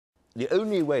The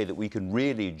only way that we can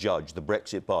really judge the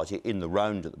Brexit Party in the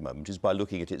round at the moment is by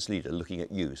looking at its leader, looking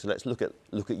at you. So let's look at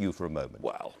you for a moment.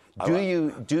 Well,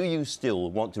 do you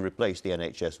still want to replace the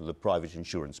NHS with a private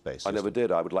insurance-based system? I never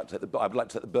did. I would like to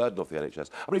take the burden off the NHS.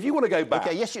 I mean, if you want to go back,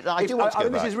 okay, yes, I do want to go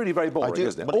back. This is really very boring,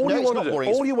 isn't it?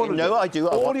 All you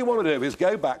want to do is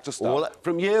go back to stuff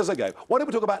from years ago. Why don't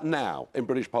we talk about now in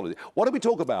British politics? Why don't we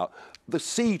talk about the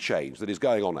sea change that is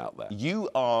going on out there? You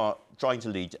are trying to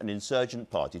lead an insurgent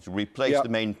party to replace the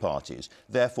main parties.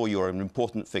 Therefore, you're an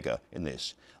important figure in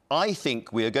this. I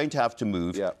think we are going to have to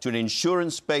move to an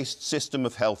insurance-based system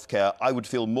of healthcare. I would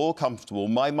feel more comfortable.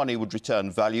 My money would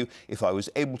return value if I was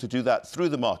able to do that through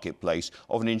the marketplace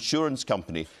of an insurance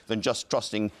company than just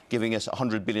trusting giving us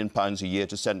 £100 billion a year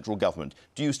to central government.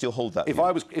 Do you still hold that view?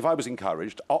 If I was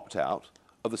encouraged to opt out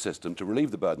of the system to relieve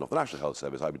the burden of the National Health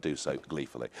Service, I would do so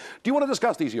gleefully. Do you want to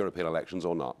discuss these European elections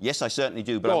or not? Yes, I certainly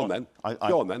do. But Go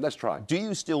on then, let's try. Do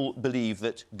you still believe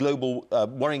that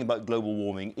worrying about global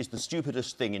warming is the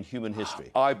stupidest thing in human history?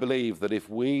 I believe that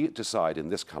if we decide in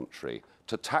this country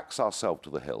to tax ourselves to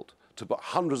the hilt, to put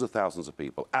hundreds of thousands of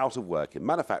people out of work in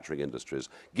manufacturing industries,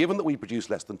 given that we produce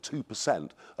less than 2%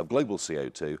 of global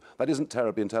CO2, that isn't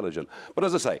terribly intelligent. But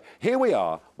as I say, here we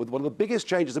are with one of the biggest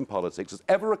changes in politics that's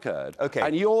ever occurred,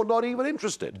 and you're not even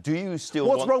interested. Do you still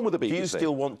What's wrong with the BBC? Do you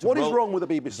still want to What is wrong with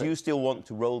the BBC? Do you still want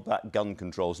to roll back gun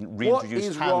controls and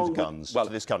reintroduce handguns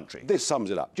to this country? This sums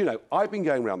it up. Do you know, I've been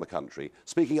going around the country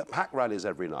speaking at packed rallies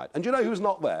every night. And do you know who's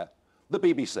not there? The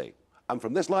BBC. And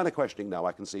from this line of questioning now,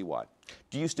 I can see why.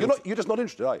 Do you still? You're just not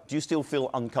interested, are you? Do you still feel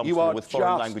uncomfortable with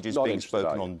foreign languages being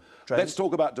spoken on trains? Let's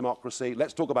talk about democracy.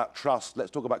 Let's talk about trust.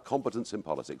 Let's talk about competence in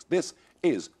politics. This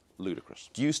is ludicrous.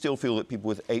 Do you still feel that people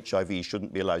with HIV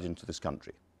shouldn't be allowed into this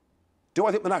country? Do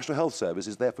I think the National Health Service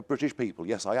is there for British people?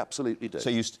 Yes, I absolutely do. So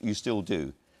you still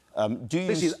do?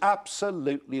 This is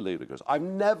absolutely ludicrous. I've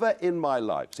never in my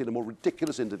life seen a more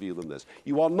ridiculous interview than this.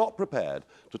 You are not prepared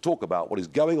to talk about what is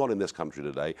going on in this country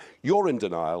today. You're in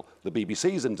denial. The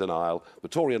BBC's in denial. The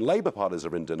Tory and Labour parties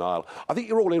are in denial. I think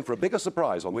you're all in for a bigger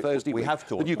surprise on Thursday week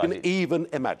than you can even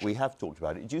imagine. We have talked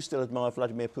about it. Do you still admire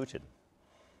Vladimir Putin?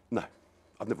 No.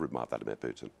 I've never admired Vladimir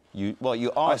Putin. You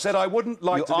asked, I said I wouldn't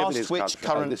like to live in his country. You asked which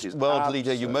current world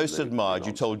leader you most admired.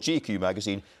 You told GQ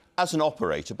magazine, as an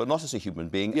operator, but not as a human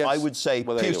being, I would say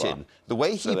Putin. The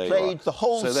way he played the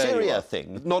whole Syria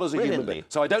thing, not as a human being.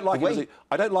 So I don't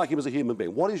like him as a human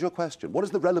being. What is your question? What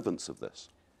is the relevance of this?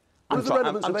 I'm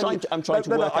trying to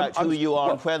work out who you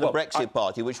are and where the Brexit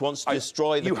Party, which wants to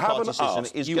destroy the party system,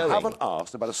 is going. You haven't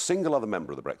asked about a single other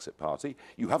member of the Brexit Party.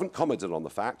 You haven't commented on the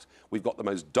fact we've got the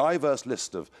most diverse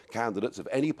list of candidates of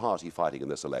any party fighting in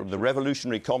this election. From the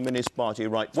Revolutionary Communist Party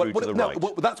right through to the right.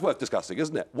 That's worth discussing,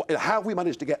 isn't it? How have we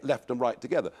managed to get left and right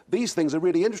together? These things are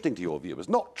really interesting to your viewers,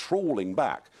 not trawling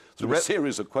back through a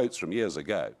series of quotes from years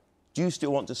ago. Do you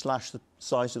still want to slash the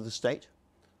size of the state?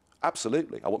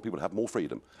 Absolutely. I want people to have more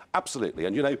freedom. Absolutely.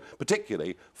 And, you know,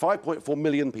 particularly 5.4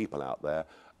 million people out there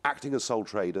acting as sole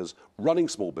traders, running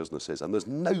small businesses, and there's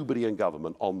nobody in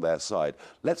government on their side.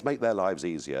 Let's make their lives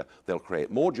easier. They'll create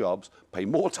more jobs, pay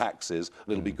more taxes,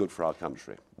 and it'll be good for our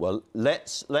country. Well,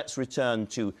 let's return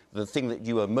to the thing that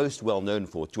you are most well known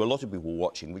for, to a lot of people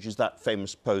watching, which is that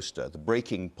famous poster, the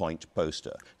Breaking Point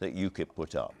poster that UKIP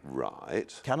put up.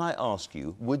 Right. Can I ask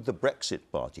you, would the Brexit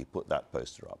Party put that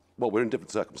poster up? Well, we're in different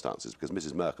circumstances because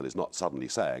Mrs Merkel is not suddenly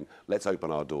saying, let's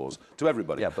open our doors to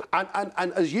everybody. Yeah, but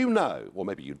and as you know, or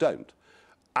maybe you don't,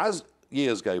 as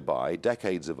years go by,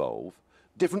 decades evolve,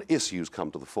 different issues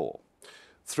come to the fore.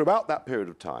 Throughout that period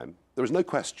of time, there is no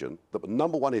question that the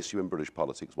number one issue in British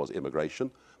politics was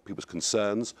immigration, people's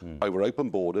concerns over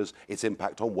open borders, its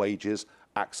impact on wages,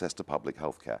 access to public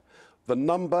health care. The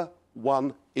number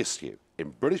one issue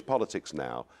in British politics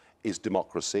now is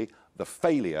democracy, the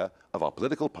failure of our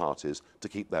political parties to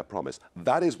keep their promise.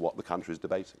 That is what the country is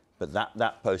debating. But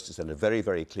that poster sent a very,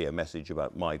 very clear message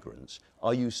about migrants.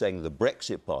 Are you saying the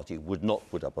Brexit Party would not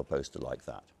put up a poster like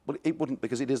that? Well, it wouldn't,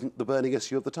 because it isn't the burning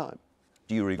issue of the time.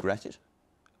 Do you regret it?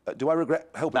 Do I regret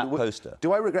helping that poster?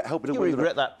 Do I regret helping? Do you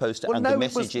regret that poster and the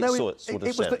message it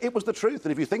sent? It was the truth.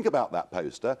 And if you think about that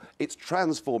poster, it's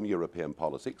transformed European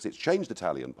politics. It's changed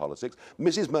Italian politics.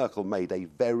 Mrs Merkel made a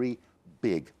very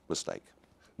big mistake.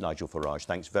 Nigel Farage,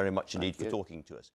 thanks very much indeed for talking to us.